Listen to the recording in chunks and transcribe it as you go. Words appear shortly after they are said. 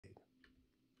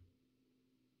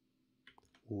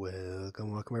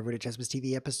Welcome everybody to Chess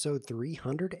TV episode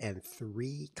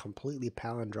 303, completely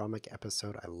palindromic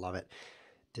episode. I love it.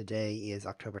 Today is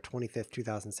October 25th,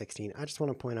 2016. I just want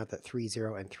to point out that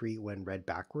 30 and 3 when read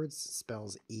backwards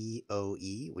spells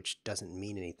EOE, which doesn't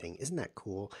mean anything. Isn't that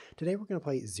cool? Today we're going to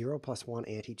play 0+1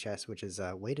 Antichess, which is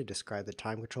a way to describe the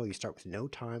time control. You start with no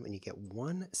time and you get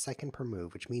 1 second per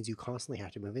move, which means you constantly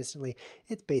have to move instantly.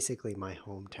 It's basically my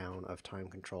hometown of time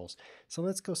controls. So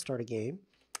let's go start a game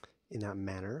in that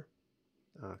manner.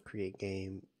 Create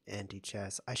game,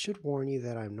 Antichess. I should warn you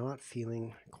that I'm not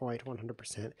feeling quite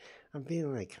 100%. I'm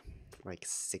feeling like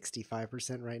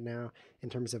 65% right now in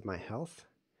terms of my health.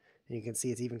 And you can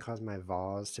see it's even caused my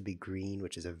vase to be green,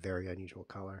 which is a very unusual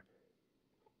color.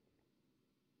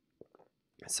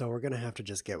 So we're going to have to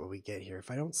just get what we get here.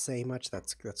 If I don't say much,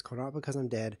 that's not because I'm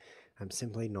dead. I'm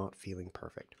simply not feeling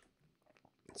perfect.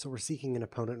 So we're seeking an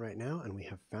opponent right now, and we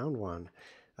have found one.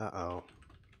 Uh-oh.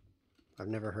 I've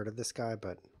never heard of this guy,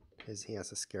 but he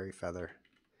has a scary feather.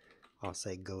 I'll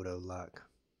say Godo luck.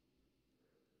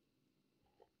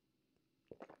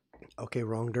 Okay,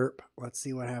 wrong derp. Let's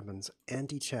see what happens.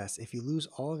 Anti-chess. If you lose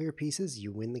all of your pieces,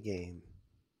 you win the game.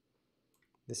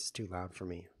 This is too loud for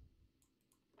me.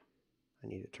 I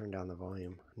need to turn down the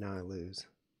volume. Now I lose.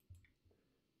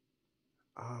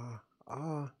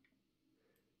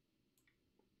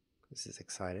 This is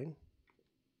exciting.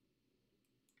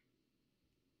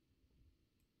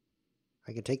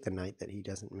 I could take the knight that he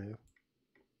doesn't move.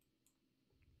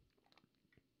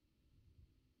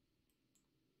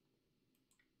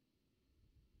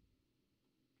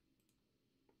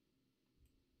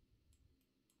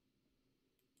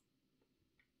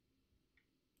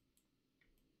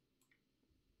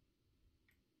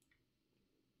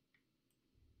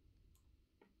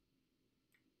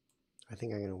 I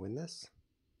think I'm going to win this.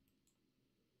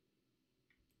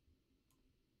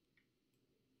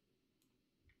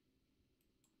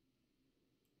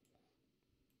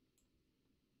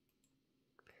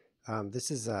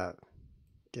 This is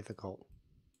difficult.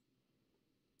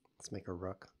 Let's make a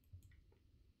rook.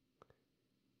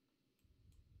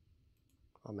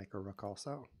 I'll make a rook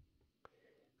also.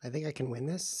 I think I can win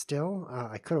this still.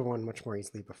 I could have won much more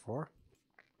easily before.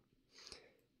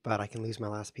 But I can lose my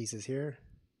last pieces here.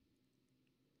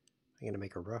 I'm going to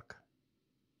make a rook.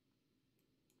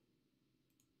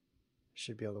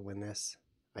 Should be able to win this.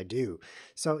 I do.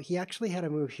 So he actually had a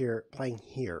move here playing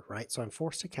here, right? So I'm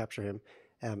forced to capture him,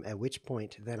 at which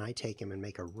point then I take him and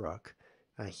make a rook.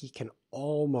 He can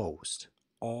almost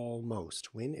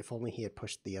win if only he had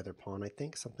pushed the other pawn, I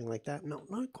think, something like that. No,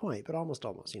 not quite, but almost.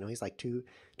 You know, he's like two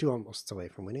almosts away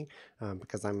from winning,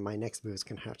 because my next move is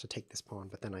going to have to take this pawn,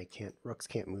 but then I can't, rooks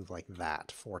can't move like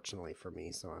that, fortunately for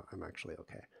me, so I'm actually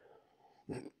okay.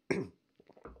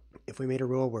 If we made a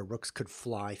rule where rooks could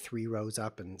fly 3 rows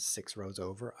up and 6 rows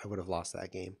over, I would have lost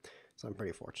that game. So I'm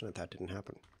pretty fortunate that didn't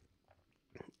happen.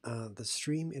 The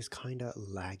stream is kind of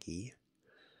laggy,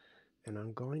 and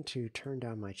I'm going to turn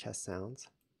down my chess sounds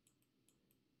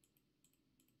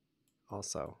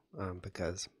also,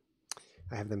 because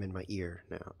I have them in my ear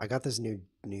now. I got this new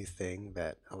thing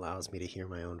that allows me to hear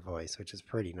my own voice, which is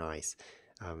pretty nice,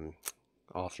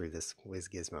 all through this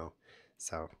WizGizmo.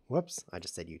 So, whoops, I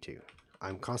just said YouTube.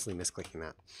 I'm constantly misclicking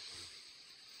that.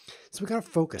 So we gotta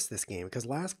focus this game, because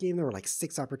last game there were like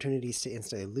 6 opportunities to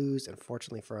instantly lose, and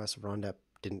fortunately for us, Ronda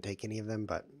didn't take any of them,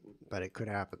 but it could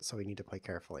happen, so we need to play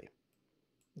carefully.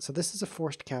 So this is a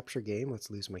forced capture game. Let's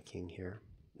lose my king here.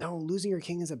 No, losing your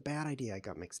king is a bad idea. I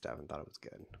got mixed up and thought it was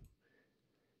good,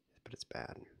 but it's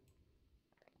bad.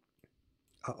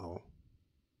 Uh-oh.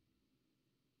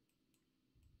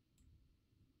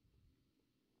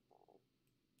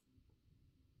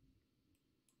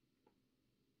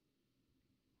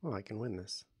 Oh, I can win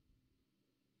this.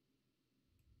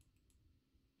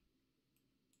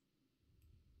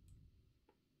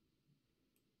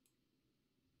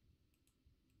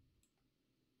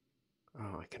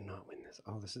 Oh, I cannot win this.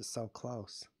 Oh, this is so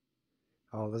close.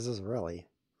 Oh, this is really,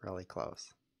 really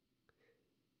close.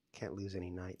 Can't lose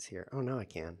any knights here. Oh, no, I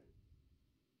can.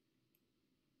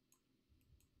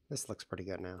 This looks pretty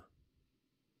good now.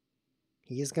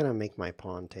 He is going to make my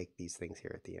pawn take these things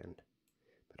here at the end.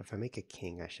 But if I make a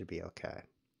king, I should be okay.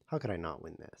 How could I not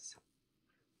win this?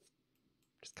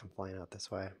 Just come flying out this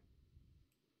way.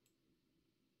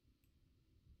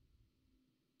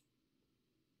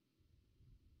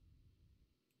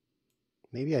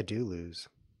 Maybe I do lose.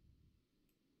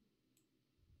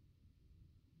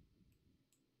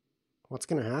 What's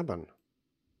going to happen?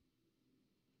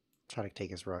 Try to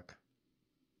take his rook.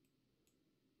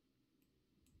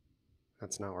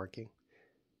 That's not working.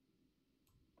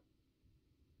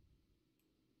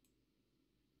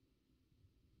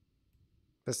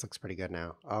 This looks pretty good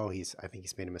now. Oh, I think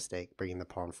he's made a mistake bringing the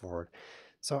pawn forward.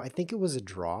 So I think it was a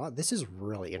draw. This is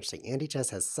really interesting. Antichess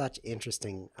has such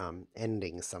interesting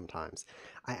endings sometimes.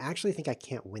 I actually think I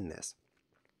can't win this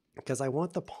because I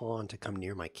want the pawn to come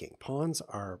near my king. Pawns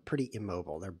are pretty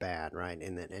immobile. They're bad, right,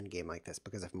 in an endgame like this,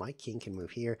 because if my king can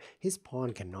move here, his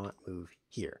pawn cannot move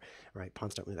here, right?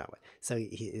 Pawns don't move that way. So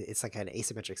it's like an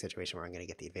asymmetric situation where I'm going to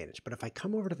get the advantage. But if I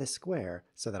come over to this square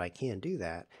so that I can do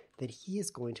that, then he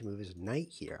is going to move his knight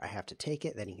here. I have to take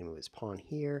it, then he can move his pawn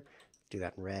here, do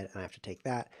that in red, and I have to take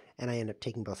that, and I end up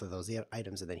taking both of those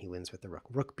items, and then he wins with the rook.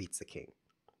 Rook beats the king.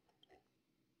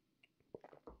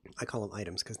 I call them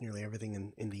items because nearly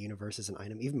everything in the universe is an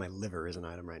item. Even my liver is an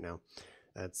item right now.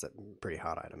 That's a pretty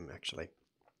hot item, actually.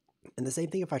 And the same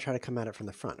thing if I try to come at it from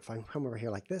the front. If I come over here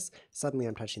like this, suddenly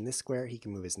I'm touching this square. He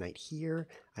can move his knight here.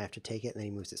 I have to take it, and then he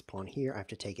moves his pawn here. I have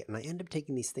to take it, and I end up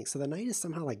taking these things. So the knight is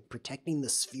somehow like protecting the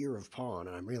sphere of pawn,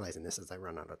 and I'm realizing this as I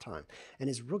run out of time. And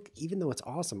his rook, even though it's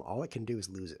awesome, all it can do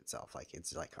is lose itself. Like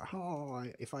it's like, oh,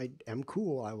 if I am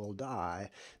cool, I will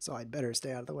die, so I'd better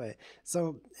stay out of the way.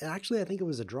 So actually, I think it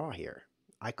was a draw here.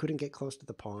 I couldn't get close to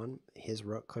the pawn. His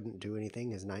rook couldn't do anything.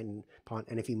 His knight and pawn,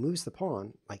 and if he moves the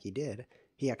pawn like he did,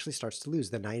 he actually starts to lose.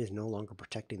 The knight is no longer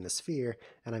protecting the sphere,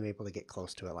 and I'm able to get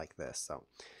close to it like this. So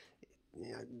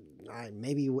yeah,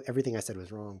 maybe everything I said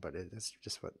was wrong, but it's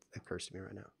just what occurs to me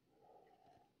right now.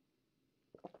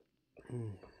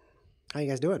 How you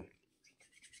guys doing?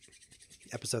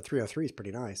 Episode 303 is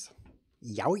pretty nice.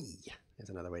 Yowie is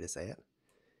another way to say it.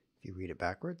 If you read it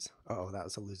backwards. Uh-oh, that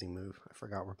was a losing move. I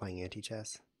forgot we're playing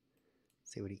anti-chess.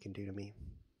 See what he can do to me.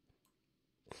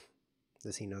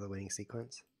 Does he know the winning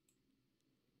sequence?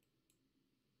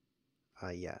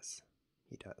 Yes,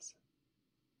 he does.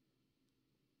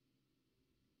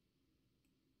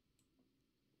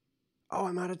 Oh,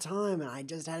 I'm out of time, and I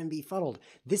just had him befuddled.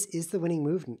 This is the winning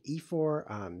move. E4,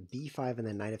 b5, and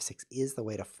then knight f6 is the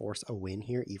way to force a win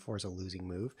here. E4 is a losing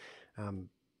move,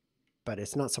 but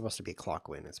it's not supposed to be a clock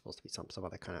win. It's supposed to be some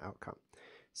other kind of outcome.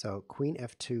 So queen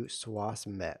f2, Swas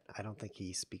Mbet. I don't think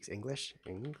he speaks English.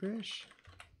 English?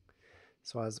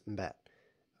 Swas Mbet.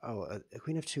 Oh,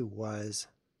 queen f2 was...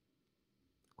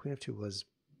 Queen f2 was...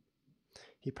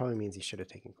 He probably means he should have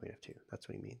taken queen f2. That's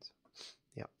what he means.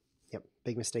 Yep. Yep.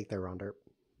 Big mistake there, Rondep.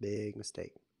 Big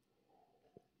mistake.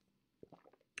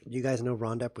 You guys know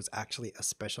Rondep was actually a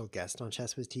special guest on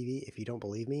ChessWhiz TV. If you don't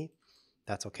believe me,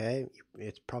 that's okay.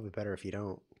 It's probably better if you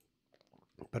don't.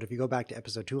 But if you go back to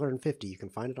episode 250, you can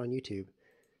find it on YouTube.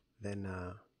 Then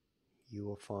you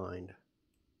will find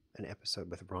an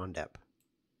episode with Rondep,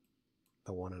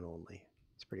 the one and only.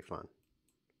 It's pretty fun.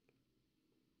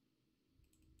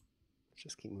 Let's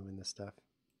just keep moving this stuff.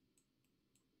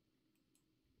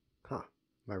 Huh.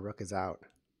 My rook is out.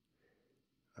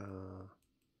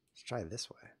 Let's try this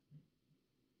way.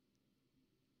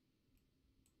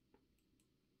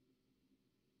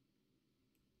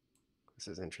 This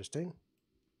is interesting.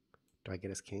 Do I get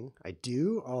his king? I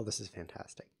do? Oh, this is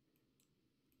fantastic.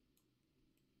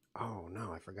 Oh,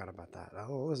 no, I forgot about that.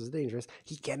 Oh, this is dangerous.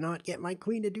 He cannot get my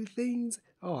queen to do things.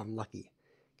 Oh, I'm lucky.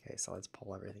 Okay, so let's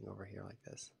pull everything over here like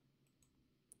this.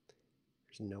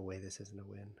 There's no way this isn't a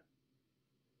win.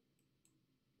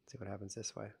 Let's see what happens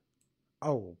this way.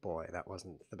 Oh, boy, that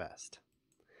wasn't the best.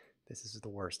 This is the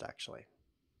worst, actually.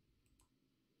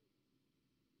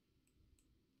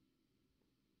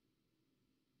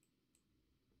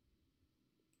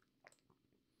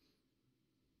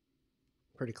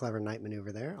 Pretty clever knight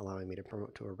maneuver there, allowing me to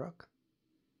promote to a rook.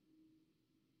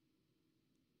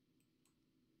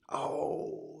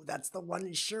 Oh, that's the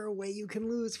one sure way you can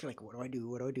lose. You're like, what do I do?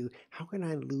 What do I do? How can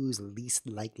I lose least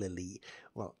likely?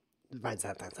 Well,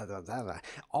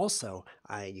 also,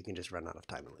 you can just run out of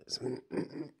time and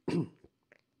lose.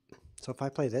 So if I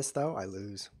play this, though, I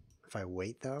lose. If I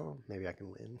wait, though, maybe I can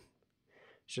win.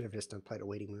 Should have just played a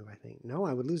waiting move, I think. No,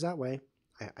 I would lose that way.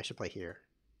 I should play here.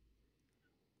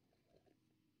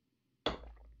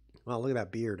 Well, look at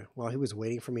that beard. While he was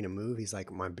waiting for me to move, he's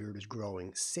like, my beard is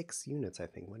growing. 6 units, I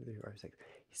think. 1, 2, 3, 4, 5, 6.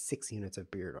 6 units of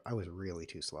beard. I was really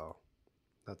too slow.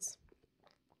 It's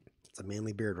a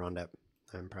manly beard, Rondep.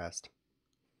 I'm impressed.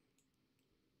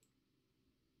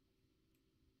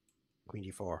 Queen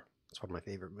g4. It's one of my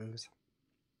favorite moves.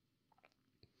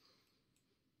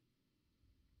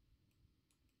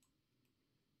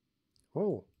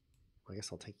 Oh, I guess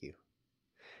I'll take you.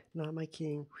 Not my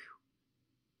king.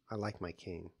 Whew. I like my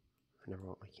king. I never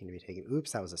want my king to be taken.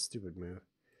 Oops, that was a stupid move.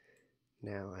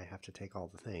 Now I have to take all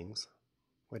the things,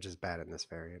 which is bad in this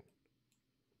variant.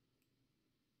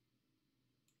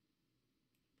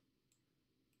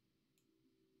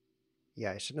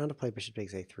 Yeah, I should not have played bishop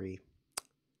takes a3.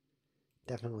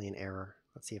 Definitely an error.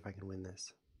 Let's see if I can win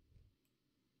this.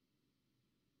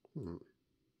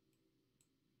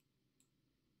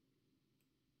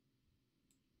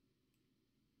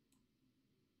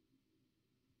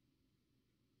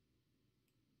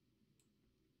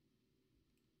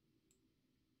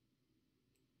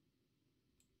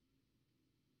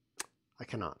 I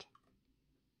cannot.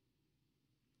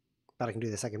 But I can do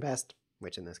the second best,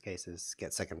 which in this case is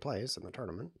get second place in the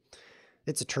tournament.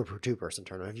 It's a two-person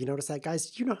tournament. Have you noticed that, guys?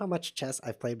 Do you know how much chess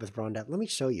I've played with Rondep? Let me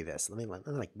show you this. Let me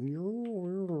like, can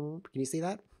you see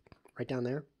that? Right down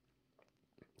there?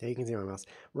 There you can see my mouse.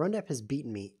 Rondep has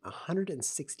beaten me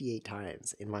 168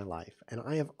 times in my life, and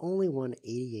I have only won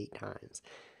 88 times.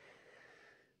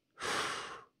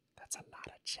 That's a lot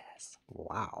of chess.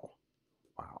 Wow.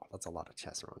 Wow, that's a lot of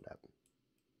chess, Rondep.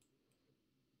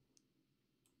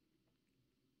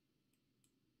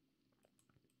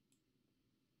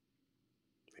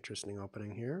 Interesting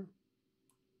opening here.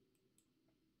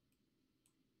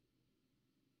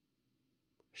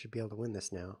 Should be able to win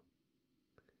this now.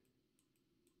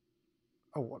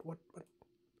 Oh, what?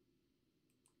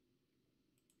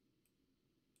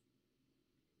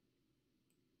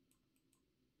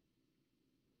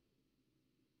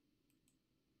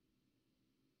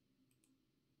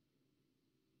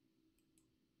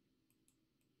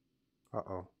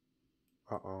 Uh-oh.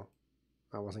 Uh-oh.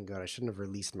 That wasn't good. I shouldn't have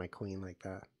released my queen like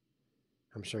that.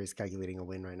 I'm sure he's calculating a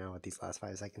win right now with these last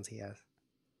 5 seconds he has.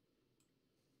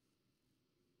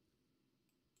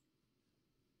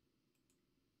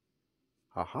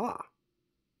 Aha!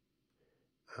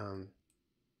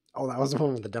 Oh, that was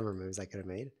one of the dumber moves I could have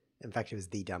made. In fact, it was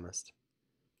the dumbest.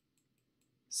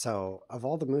 So, of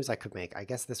all the moves I could make, I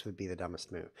guess this would be the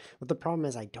dumbest move. But the problem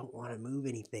is I don't want to move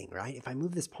anything, right? If I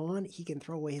move this pawn, he can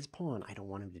throw away his pawn. I don't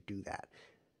want him to do that.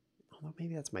 Although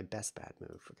maybe that's my best bad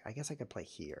move. I guess I could play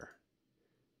here.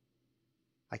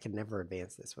 I could never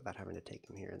advance this without having to take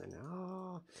him here and then,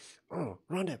 oh,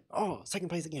 Rondep, oh, second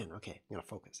place again. Okay, I'm going to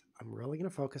focus. I'm really going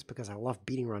to focus because I love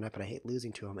beating Rondep and I hate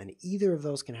losing to him, and either of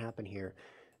those can happen here.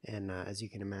 And as you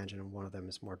can imagine, one of them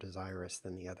is more desirous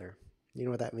than the other. You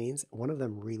know what that means? One of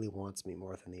them really wants me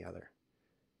more than the other.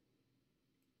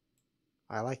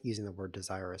 I like using the word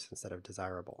desirous instead of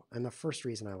desirable. And the first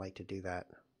reason I like to do that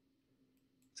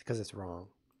is because it's wrong.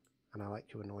 And I like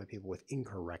to annoy people with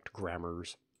incorrect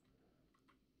grammars.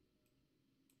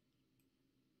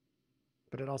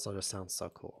 But it also just sounds so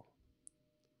cool.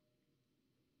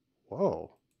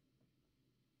 Whoa.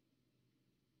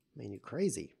 Man, you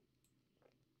crazy.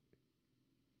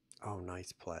 Oh,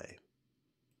 nice play.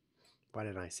 Why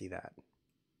didn't I see that?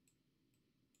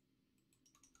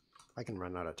 I can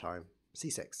run out of time.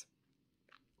 C6.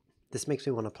 This makes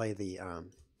me want to play the,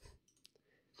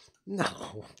 No,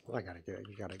 I gotta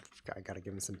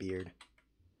give him some beard.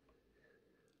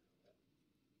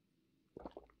 I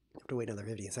have to wait another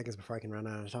 15 seconds before I can run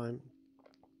out of time.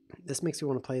 This makes me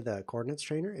want to play the coordinates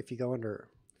trainer. If you go under,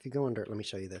 let me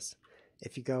show you this.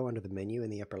 If you go under the menu in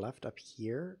the upper left up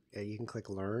here, you can click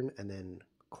learn and then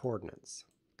coordinates.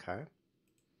 Okay.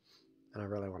 And I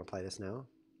really want to play this now,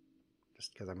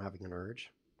 just because I'm having an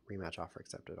urge. Rematch offer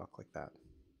accepted. I'll click that.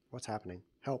 What's happening?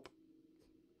 Help.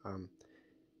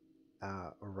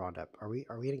 Rondep. Are we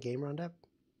in a game, Rondep?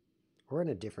 We're in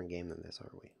a different game than this,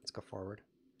 aren't we? Let's go forward.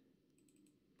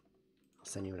 I'll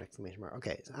send you an exclamation mark.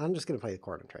 Okay, so I'm just going to play the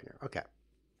coordinate trainer. Okay.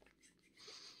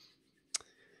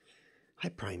 Hi,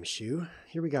 Prime Shoe.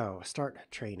 Here we go. Start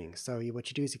training. So what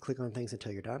you do is you click on things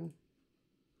until you're done.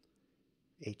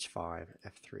 H5,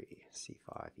 F3,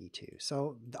 C5, E2.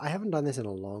 So I haven't done this in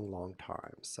a long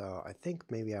time. So I think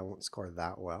maybe I won't score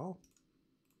that well.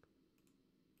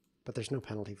 But there's no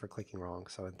penalty for clicking wrong.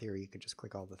 So in theory, you could just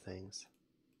click all the things.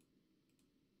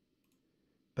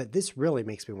 But this really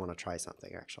makes me want to try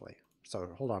something, actually. So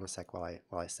hold on a sec while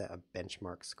I set a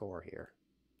benchmark score here.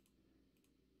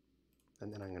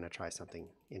 And then I'm going to try something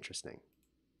interesting.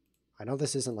 I know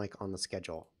this isn't like on the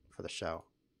schedule for the show.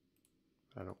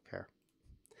 I don't care.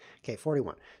 Okay,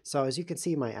 41. So as you can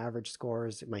see, my average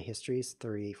scores, my histories,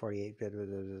 3, 48,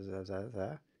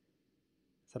 so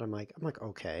I'm like,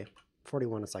 okay.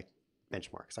 41 is like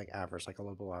benchmark. It's like average, like a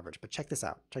little below average. But check this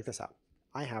out. Check this out.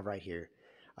 I have right here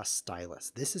a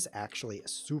stylus. This is actually a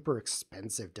super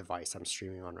expensive device I'm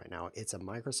streaming on right now. It's a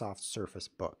Microsoft Surface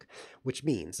Book, which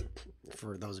means,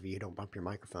 for those of you who don't bump your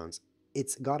microphones,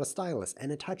 it's got a stylus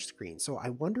and a touch screen. So I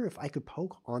wonder if I could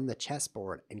poke on the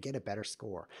chessboard and get a better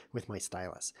score with my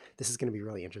stylus. This is going to be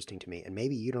really interesting to me, and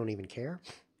maybe you don't even care.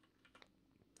 I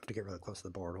have to get really close to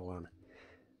the board. Hold on.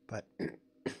 But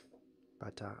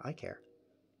I care.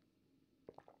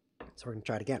 So we're going to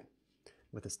try it again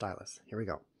with the stylus. Here we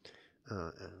go.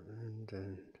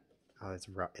 Oh,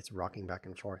 it's rocking back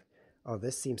and forth. Oh,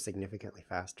 this seems significantly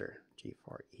faster.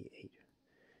 G4, E8.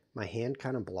 My hand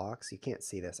kind of blocks. You can't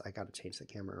see this. I got to change the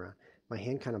camera around. My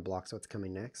hand kind of blocks what's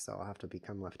coming next, so I'll have to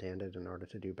become left-handed in order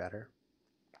to do better.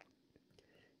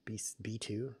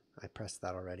 B2. I pressed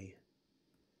that already.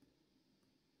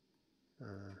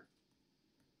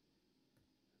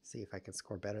 See if I can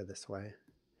score better this way.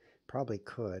 Probably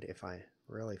could if I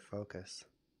really focus.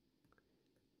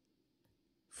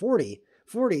 40?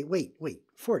 40? Wait.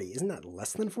 40. Isn't that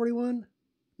less than 41?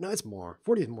 No, it's more.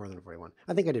 40 is more than 41.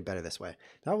 I think I did better this way.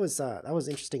 That was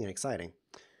interesting and exciting.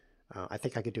 I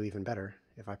think I could do even better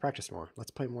if I practiced more.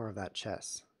 Let's play more of that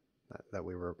chess that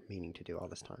we were meaning to do all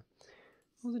this time.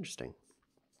 That was interesting.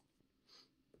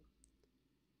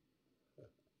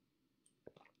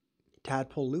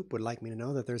 Tadpole Loop would like me to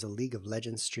know that there's a League of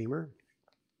Legends streamer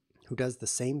who does the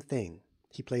same thing.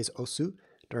 He plays Osu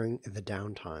during the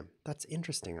downtime. That's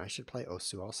interesting. I should play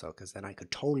Osu also, because then I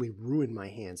could totally ruin my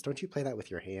hands. Don't you play that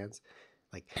with your hands?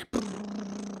 Like,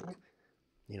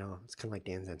 you know, it's kind of like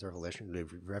Dance Dance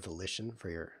Revolution for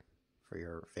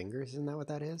your fingers. Isn't that what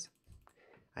that is?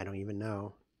 I don't even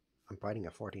know. I'm fighting a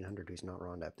 1400 who's not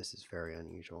Rondep. This is very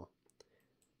unusual.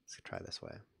 Let's try this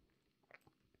way.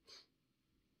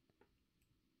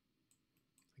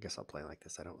 I guess I'll play like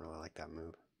this. I don't really like that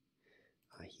move.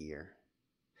 Here.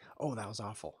 Oh, that was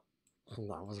awful.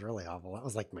 That was really awful. That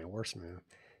was like my worst move.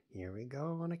 Here we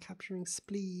go on a capturing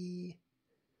splee.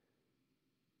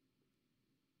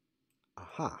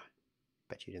 Aha.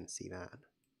 Bet you didn't see that.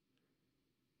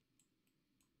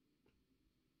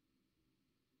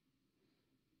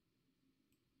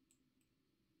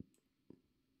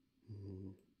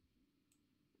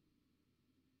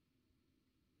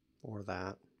 Or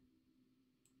that.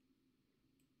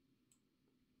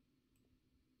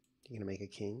 You gonna make a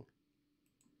king?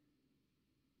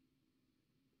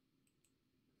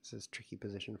 This is a tricky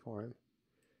position for him.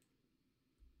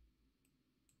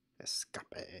 Escape.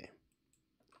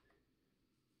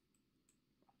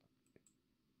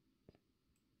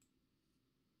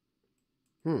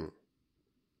 I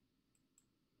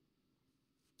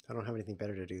don't have anything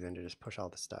better to do than to just push all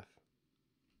the stuff.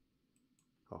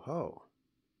 Oh ho.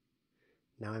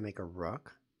 Now I make a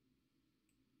rook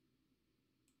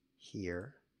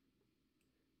here,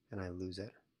 and I lose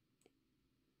it.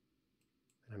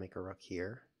 And I make a rook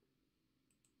here,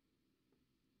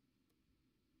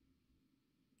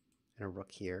 and a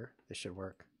rook here. This should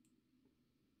work.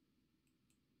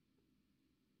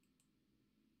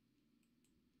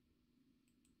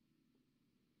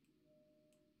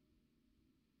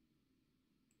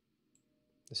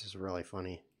 This is really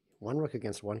funny. One rook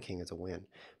against one king is a win.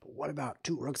 But what about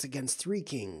two rooks against three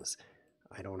kings?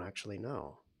 I don't actually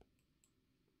know.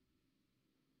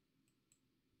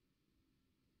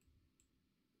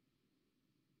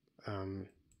 I'm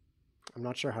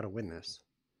not sure how to win this.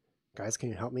 Guys, can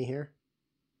you help me here?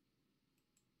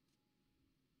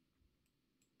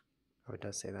 Oh, it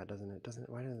does say that, doesn't it? Doesn't it?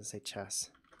 Why doesn't it say chess?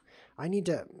 I need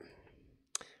to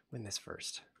win this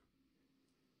first.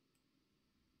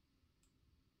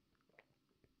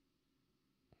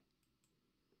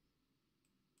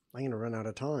 I'm going to run out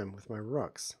of time with my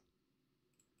rooks.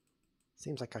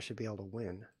 Seems like I should be able to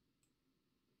win.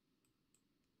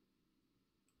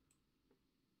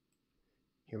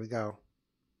 Here we go.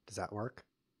 Does that work?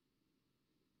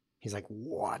 He's like,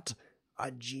 what?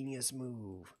 A genius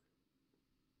move.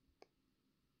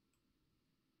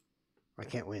 I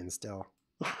can't win still.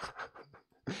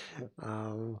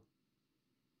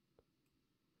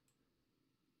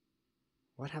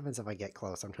 What happens if I get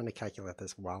close? I'm trying to calculate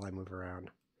this while I move around.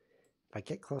 If I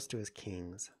get close to his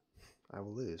kings, I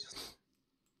will lose.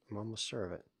 I'm almost sure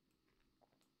of it.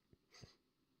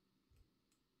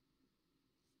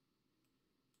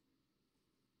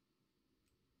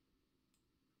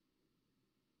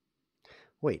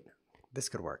 Wait, this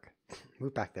could work.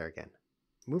 Move back there again.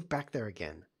 Move back there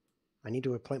again. I need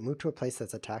to move to a place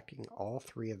that's attacking all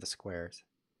three of the squares.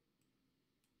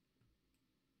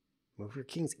 Move your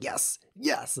kings. Yes!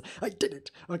 Yes! I did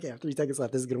it! Okay, I have 3 seconds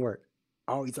left. This is going to work.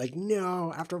 Oh, he's like,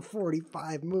 no! After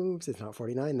 45 moves. It's not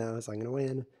 49 though, so I'm going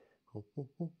to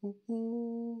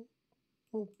win.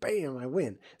 Oh, bam! I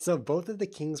win. So both of the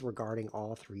kings were guarding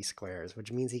all 3 squares,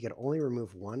 which means he could only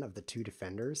remove one of the 2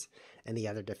 defenders, and the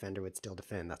other defender would still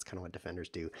defend. That's kind of what defenders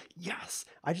do. Yes!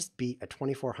 I just beat a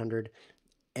 2400,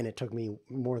 and it took me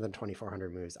more than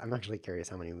 2400 moves. I'm actually curious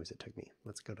how many moves it took me.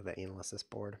 Let's go to the analysis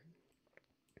board.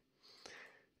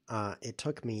 It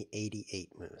took me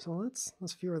 88 moves. Well,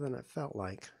 that's fewer than it felt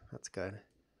like. That's good.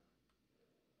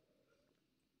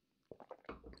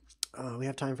 We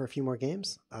have time for a few more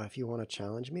games. If you want to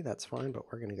challenge me, that's fine,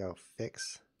 but we're going to go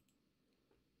fix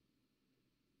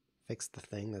fix the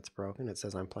thing that's broken. It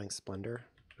says I'm playing Splendor.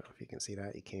 I don't know if you can see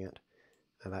that. You can't.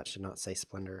 That should not say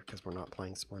Splendor because we're not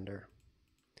playing Splendor.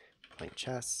 We're playing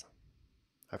chess.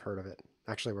 I've heard of it.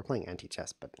 Actually, we're playing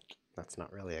Antichess, but that's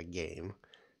not really a game.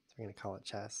 So we're going to call it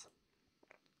chess.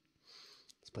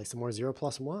 Let's play some more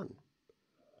 0+1.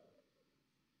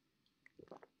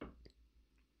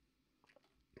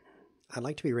 I'd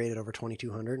like to be rated over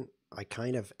 2200. I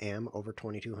kind of am over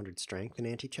 2200 strength in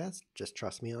Antichess. Just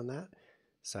trust me on that.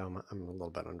 So I'm a little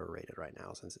bit underrated right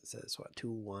now since it says, what,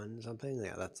 2-1 something?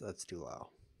 Yeah, that's too low.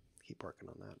 Keep working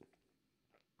on that.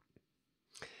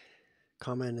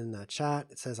 Comment in the chat.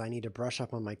 It says, I need to brush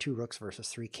up on my 2 rooks versus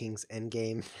 3 kings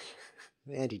endgame.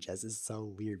 Antichess is so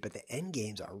weird, but the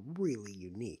endgames are really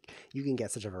unique. You can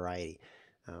get such a variety.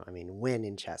 I mean, when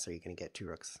in chess are you going to get 2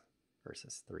 rooks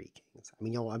versus 3 kings? I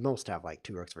mean, you'll at most have like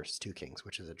 2 rooks versus 2 kings,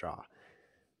 which is a draw,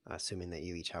 assuming that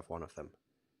you each have one of them.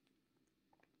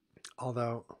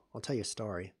 Although, I'll tell you a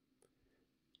story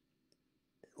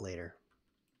later.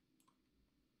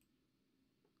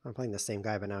 I'm playing the same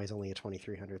guy, but now he's only a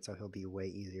 2300, so he'll be way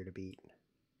easier to beat.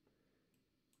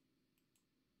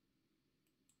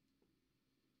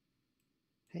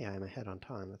 Hey, I'm ahead on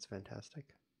time. That's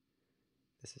fantastic.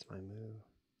 This is my move.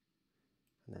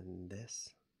 And then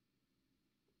this.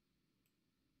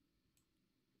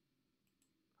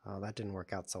 Oh, that didn't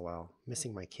work out so well.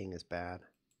 Missing my king is bad.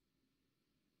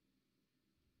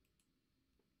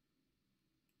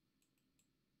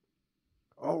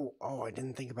 Oh, I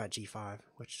didn't think about g5,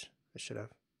 which I should have.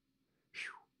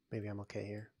 Whew. Maybe I'm okay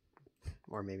here.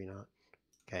 Or maybe not.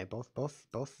 Okay, both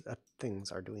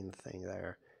things are doing the thing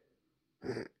there.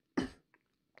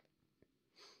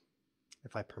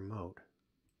 If I promote,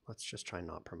 let's just try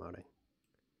not promoting.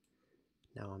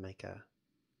 Now I'll make a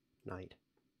knight.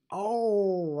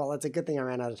 Oh, well, it's a good thing I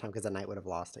ran out of time because the knight would have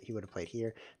lost it. He would have played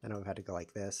here. Then I would have had to go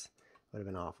like this. Would have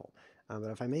been awful. But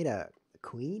if I made a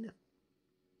queen,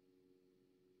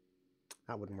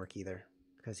 that wouldn't work either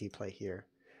because he'd play here.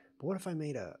 But what if I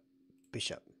made a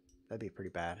bishop? That'd be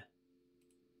pretty bad.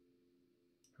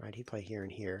 All right, he'd play here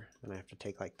and here. Then I have to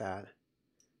take like that.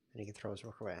 And he can throw his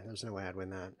rook away. There's no way I'd win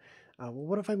that. Well,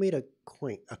 what if I made a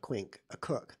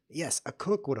cook? Yes, a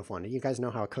cook would have won. Do you guys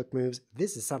know how a cook moves?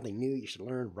 This is something new you should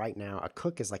learn right now. A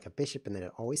cook is like a bishop, and then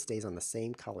it always stays on the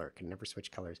same color. It can never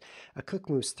switch colors. A cook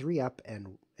moves 3 up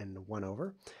and 1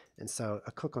 over. And so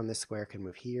a cook on this square can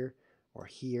move here, or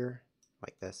here,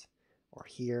 like this, or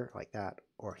here, like that,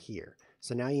 or here.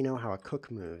 So now you know how a cook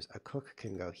moves. A cook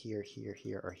can go here, here,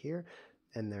 here, or here.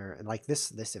 And they're like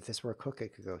this, if this were a cook,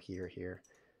 it could go here, here,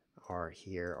 or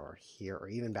here, or here, or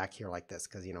even back here like this,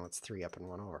 because, you know, it's 3 up and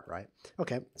 1 over, right?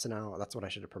 Okay, so now that's what I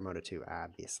should have promoted to,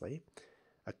 obviously.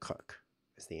 A cook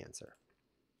is the answer.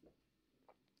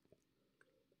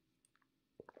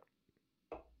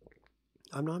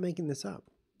 I'm not making this up.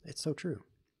 It's so true.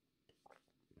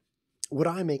 Would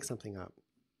I make something up?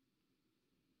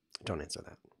 Don't answer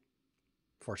that.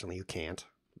 Fortunately, you can't,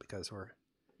 because we're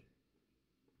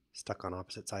stuck on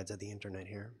opposite sides of the internet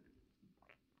here.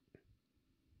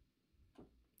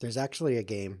 There's actually a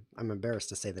game, I'm embarrassed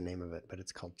to say the name of it, but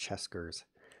it's called Cheskers.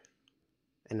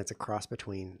 And it's a cross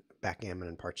between backgammon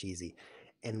and Parcheesi.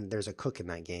 And there's a cook in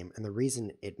that game. And the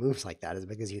reason it moves like that is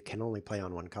because you can only play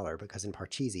on one color. Because in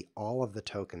Parcheesi, all of the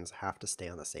tokens have to stay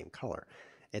on the same color.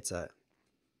 It's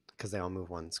because they all move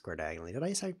 1 square diagonally. Did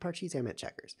I say Parcheesi? I meant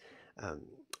checkers.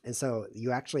 And so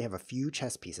you actually have a few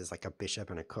chess pieces, like a bishop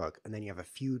and a cook. And then you have a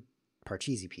few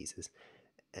Parcheesi pieces.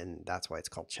 And that's why it's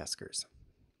called Cheskers.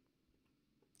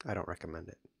 I don't recommend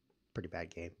it. Pretty bad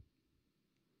game.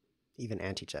 Even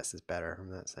Antichess is better.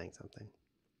 I'm not saying something.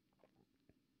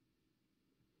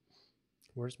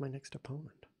 Where's my next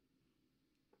opponent?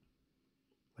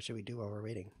 What should we do while we're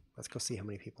waiting? Let's go see how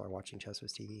many people are watching Chess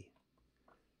with TV.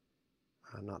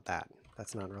 Not that.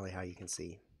 That's not really how you can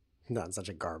see. Not such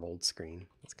a garbled screen.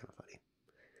 That's kind of funny.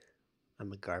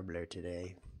 I'm a garbler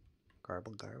today.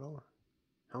 Garble.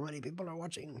 How many people are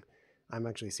watching? I'm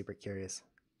actually super curious.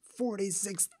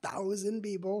 46,000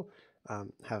 people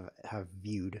have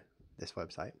viewed this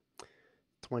website.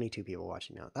 22 people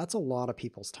watching now. That's a lot of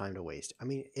people's time to waste. I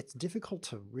mean, it's difficult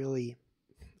to really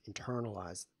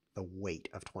internalize the weight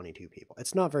of 22 people.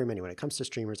 It's not very many. When it comes to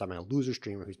streamers, I'm a loser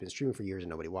streamer who's been streaming for years and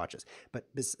nobody watches. But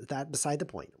that beside the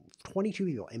point, 22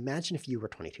 people. Imagine if you were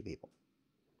 22 people.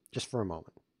 Just for a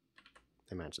moment.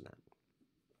 Imagine that.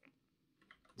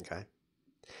 Okay?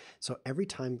 So every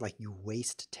time like you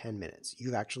waste 10 minutes,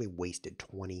 you've actually wasted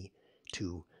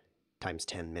 22 times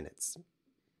 10 minutes.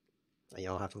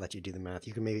 I'll have to let you do the math.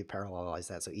 You can maybe parallelize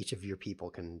that so each of your people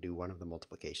can do one of the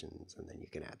multiplications and then you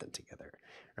can add them together,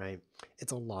 right?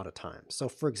 It's a lot of time. So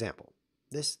for example,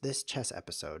 this chess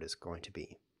episode is going to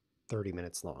be 30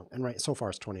 minutes long. And right, so far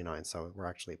it's 29, so we're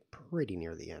actually pretty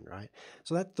near the end, right?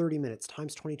 So that 30 minutes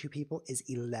times 22 people is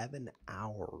 11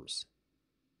 hours.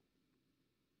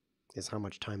 Is how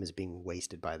much time is being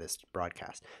wasted by this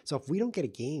broadcast. So if we don't get a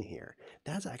game here,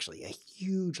 that's actually a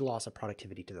huge loss of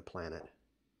productivity to the planet.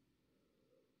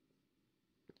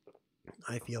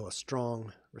 I feel a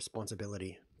strong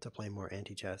responsibility to play more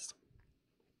anti-chess.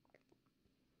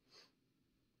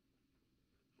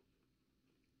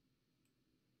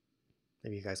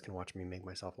 Maybe you guys can watch me make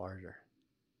myself larger.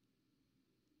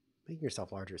 Making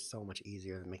yourself larger is so much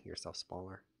easier than making yourself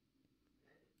smaller.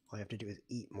 All you have to do is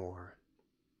eat more.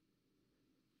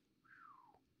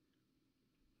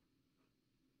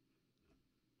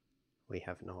 We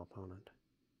have no opponent.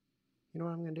 You know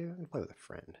what I'm going to do? I'm going to play with a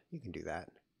friend. You can do that.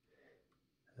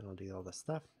 And I'll do all this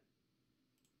stuff.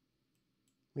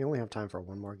 We only have time for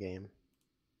one more game.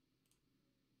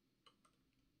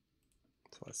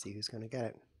 So let's see who's going to get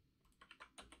it.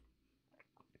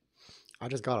 I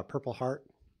just got a purple heart.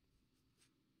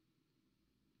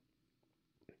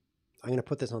 I'm going to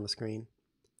put this on the screen.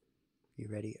 You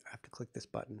ready? I have to click this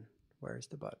button. Where's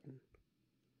the button?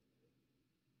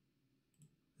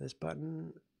 This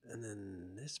button, and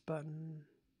then this button.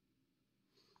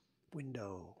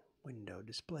 Window,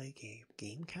 display game.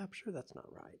 Game capture? That's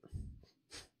not right.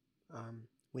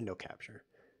 Window capture.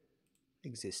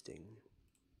 Existing.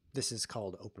 This is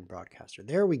called Open Broadcaster.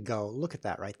 There we go. Look at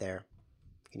that right there.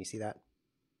 Can you see that?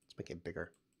 Let's make it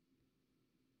bigger.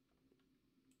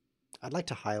 I'd like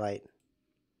to highlight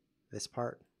this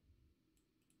part.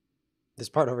 This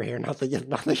part over here, not the you're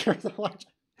watching.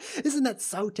 Isn't that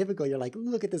so typical? You're like,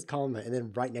 look at this comment, and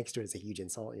then right next to it is a huge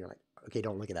insult. And you're like, okay,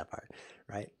 don't look at that part,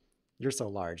 right? You're so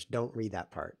large. Don't read that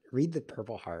part. Read the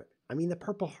purple heart. I mean, the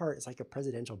purple heart is like a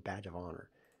presidential badge of honor.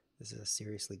 This is a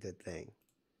seriously good thing.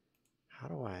 How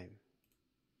do I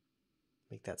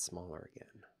make that smaller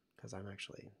again? Because I'm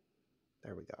actually,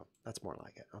 there we go. That's more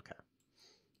like it. Okay.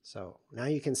 So now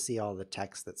you can see all the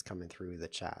text that's coming through the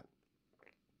chat.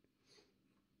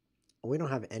 We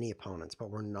don't have any opponents, but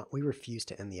we refuse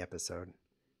to end the episode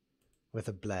with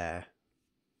a blah.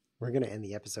 We're going to end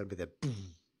the episode with a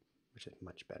boom, which is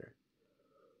much better.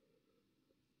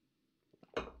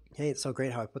 Hey, it's so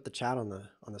great how I put the chat on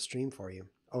the stream for you.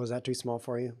 Oh, is that too small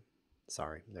for you?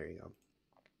 Sorry. There you go.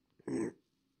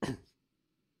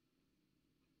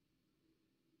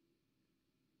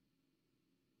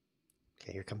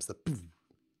 Okay, here comes the boom.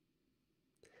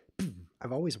 Boom.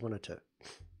 I've always wanted to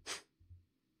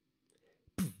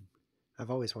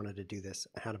do this.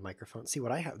 I had a microphone. See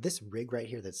what I have? This rig right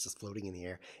here that's just floating in the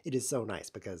air. It is so nice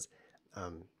because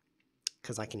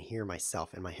I can hear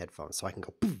myself in my headphones. So I can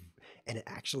go boom, and it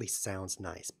actually sounds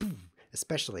nice. Boom,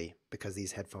 especially because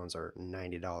these headphones are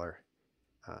 $90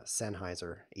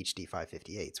 Sennheiser HD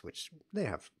 558s, which they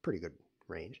have pretty good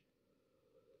range.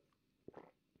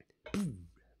 Boom.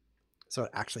 So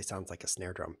it actually sounds like a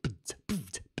snare drum.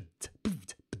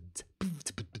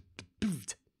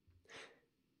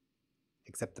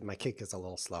 Except that my kick is a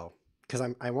little slow. Because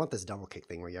I want this double kick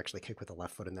thing where you actually kick with the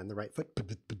left foot and then the right foot.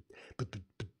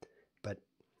 But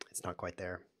it's not quite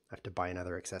there. I have to buy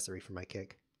another accessory for my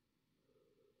kick.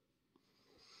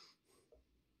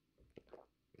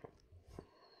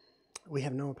 We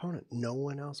have no opponent. No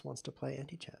one else wants to play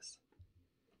anti-chess.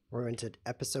 We're into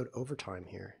episode overtime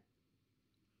here.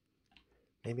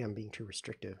 Maybe I'm being too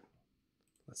restrictive.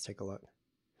 Let's take a look.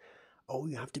 Oh,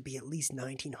 you have to be at least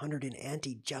 1900 in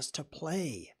ante just to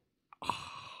play.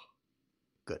 Ah,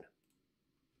 good.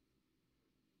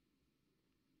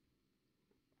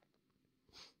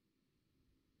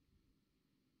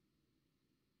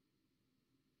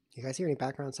 You guys hear any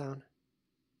background sound?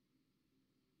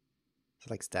 Is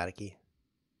it like staticky?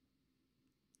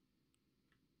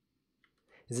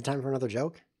 Is it time for another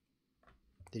joke?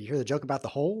 Did you hear the joke about the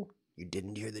hole? You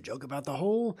didn't hear the joke about the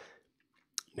hole?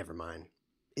 Never mind.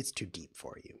 It's too deep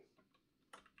for you.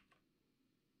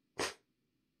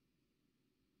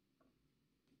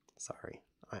 Sorry.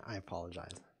 I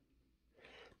apologize.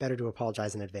 Better to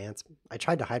apologize in advance. I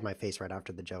tried to hide my face right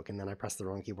after the joke, and then I pressed the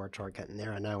wrong keyboard shortcut, and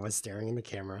there I was staring in the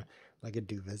camera like a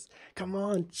doofus. Come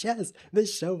on, chess!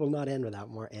 This show will not end without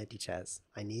more anti-chess.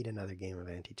 I need another game of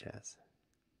anti-chess.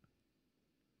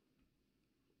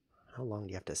 How long do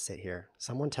you have to sit here?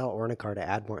 Someone tell Ornikar to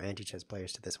add more anti-chess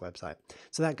players to this website.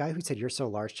 So that guy who said you're so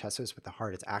large, Chessos with the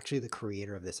heart, is actually the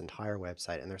creator of this entire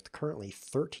website, and there's currently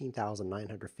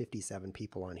 13,957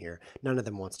 people on here. None of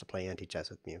them wants to play anti-chess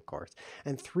with me, of course.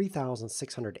 And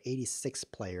 3,686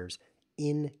 players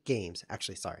in games.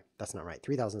 Actually, sorry, that's not right.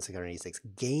 3,686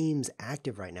 games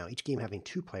active right now. Each game having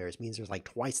 2 players means there's like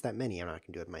twice that many. I'm not going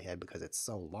to do it in my head because it's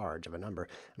so large of a number.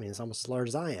 I mean, it's almost as large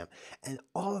as I am. And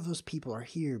all of those people are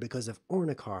here because of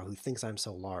Ornikar, who thinks I'm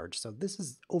so large. So this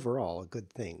is overall a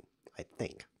good thing, I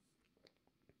think.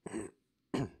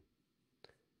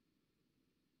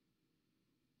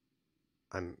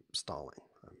 I'm stalling.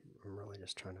 I'm really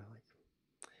just trying to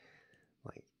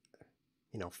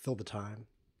fill the time.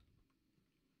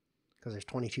 Because there's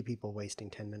 22 people wasting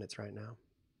 10 minutes right now.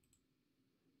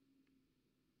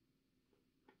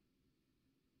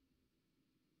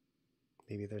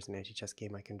 Maybe there's an anti-chess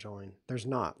game I can join. There's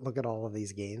not. Look at all of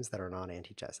these games that are not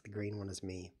anti-chess. The green one is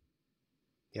me.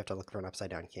 You have to look for an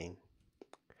upside-down king.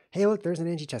 Hey, look, there's an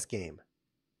anti-chess game.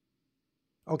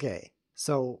 Okay,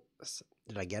 so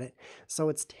did I get it? So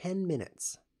it's 10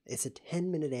 minutes. It's a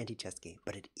 10-minute anti-chess game,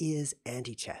 but it is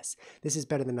anti-chess. This is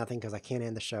better than nothing because I can't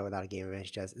end the show without a game of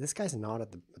anti-chess. This guy's not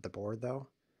at the board, though.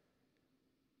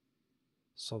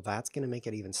 So that's going to make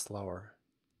it even slower.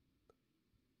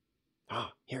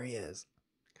 Ah, here he is.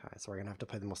 Okay, so we're going to have to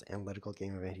play the most analytical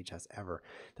game of anti-chess ever.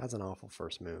 That's an awful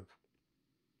first move.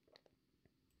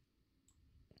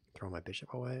 Throw my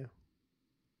bishop away.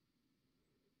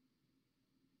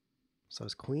 So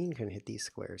his queen can hit these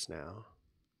squares now.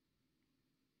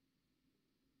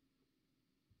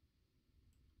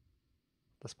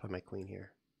 Let's play my queen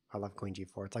here. I love queen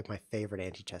g4. It's like my favorite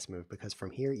anti-chess move because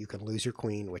from here you can lose your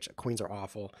queen, which queens are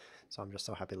awful. So I'm just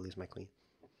so happy to lose my queen.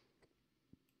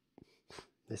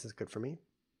 This is good for me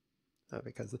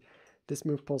because this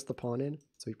move pulls the pawn in.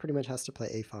 So he pretty much has to play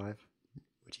a5,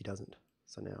 which he doesn't.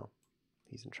 So now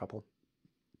he's in trouble.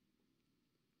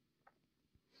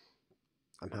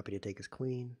 I'm happy to take his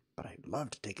queen, but I'd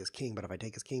love to take his king. But if I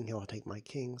take his king, he'll take my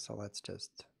king. So let's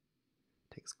just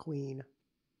take his queen.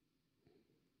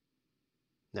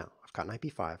 Now, I've got knight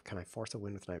b5. Can I force a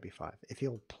win with knight b5? If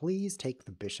he'll please take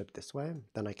the bishop this way,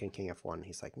 then I can king f1.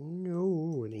 He's like,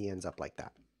 no, and he ends up like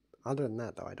that. Other than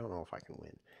that, though, I don't know if I can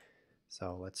win.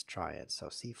 So let's try it. So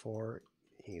c4,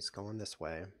 he's going this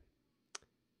way.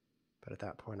 But at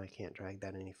that point, I can't drag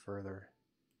that any further.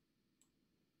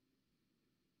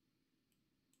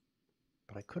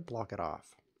 But I could block it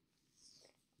off.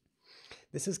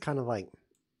 This is kind of like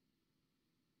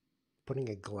putting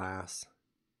a glass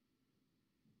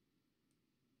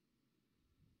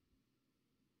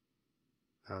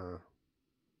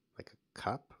like a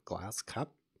cup, glass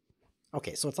cup.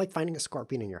 Okay, so it's like finding a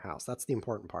scorpion in your house. That's the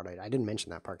important part. I didn't mention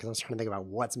that part because I was trying to think about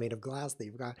what's made of glass that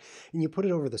you've got. And you put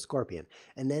it over the scorpion,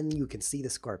 and then you can see the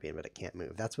scorpion, but it can't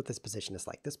move. That's what this position is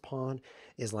like. This pawn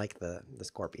is like the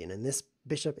scorpion, and this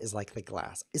bishop is like the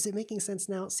glass. Is it making sense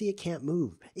now? See, it can't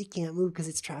move. It can't move because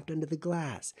it's trapped under the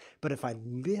glass. But if I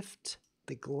lift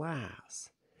the glass,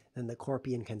 then the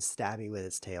scorpion can stab me with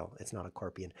its tail. It's not a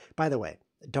scorpion. By the way,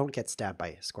 don't get stabbed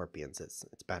by scorpions. It's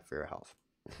bad for your health.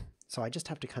 So I just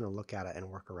have to kind of look at it and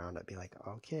work around it. Be like,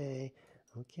 okay,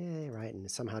 right,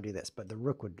 and somehow do this. But the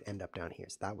rook would end up down here,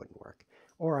 so that wouldn't work.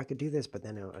 Or I could do this, but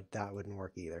then that wouldn't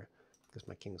work either because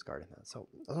my king's guarding that. So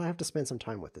I have to spend some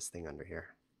time with this thing under here.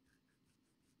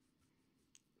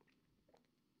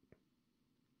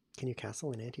 Can you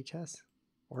castle in anti-chess?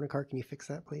 Ornikar, can you fix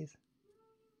that, please?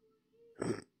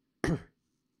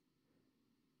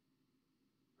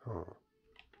 Oh.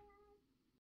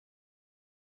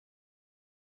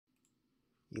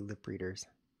 You lip readers.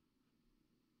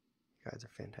 You guys are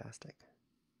fantastic.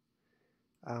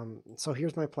 So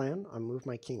here's my plan. I'll move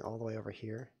my king all the way over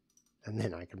here, and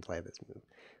then I can play this move.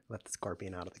 Let the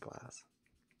scorpion out of the glass.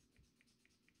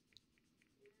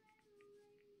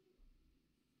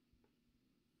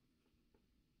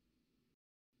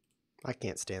 I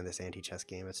can't stand this anti-chess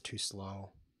game. It's too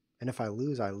slow. And if I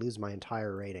lose my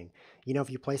entire rating. You know, if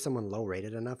you play someone low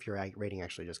rated enough, your rating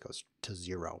actually just goes to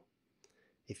 0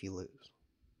 if you lose.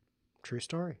 True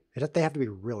story. They have to be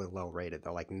really low rated,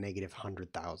 though, like negative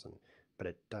 100,000. But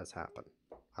it does happen.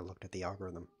 I looked at the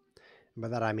algorithm. And by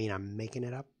that I mean I'm making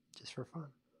it up just for fun.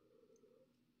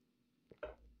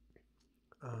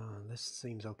 This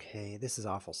seems okay. This is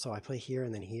awful. So I play here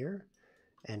and then here,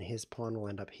 and his pawn will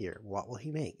end up here. What will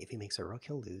he make? If he makes a rook,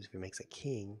 he'll lose. If he makes a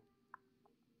king,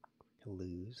 he'll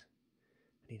lose.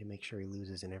 I need to make sure he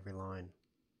loses in every line.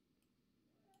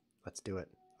 Let's do it.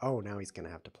 Oh, now he's going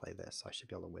to have to play this. So I should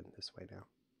be able to win this way now.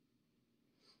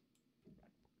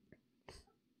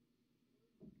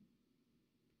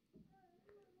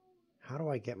 How do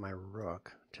I get my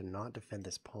rook to not defend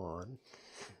this pawn?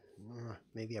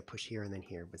 Maybe I push here and then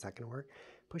here. Is that going to work?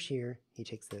 Push here, he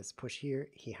takes this. Push here,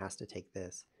 he has to take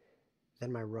this.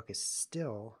 Then my rook is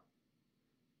still...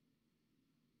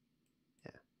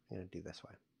 Yeah, I'm going to do this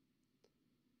way.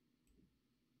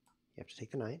 have to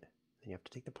take the knight, then you have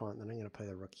to take the pawn, then I'm going to play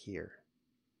the rook here.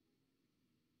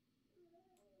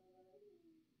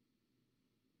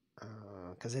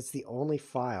 Because it's the only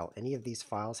file. Any of these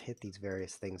files hit these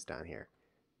various things down here.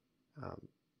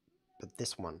 But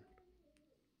this one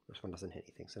doesn't hit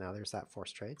anything. So now there's that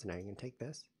forced trade. So now you're going to take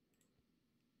this.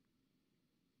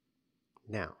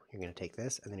 Now you're going to take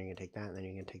this, and then you're going to take that, and then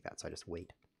you're going to take that. So I just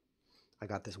wait. I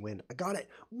got this win. I got it.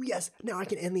 Yes, now I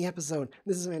can end the episode.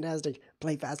 This is fantastic.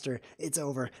 Play faster. It's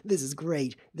over. This is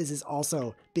great. This has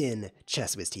also been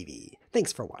ChessWizTV.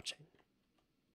 Thanks for watching.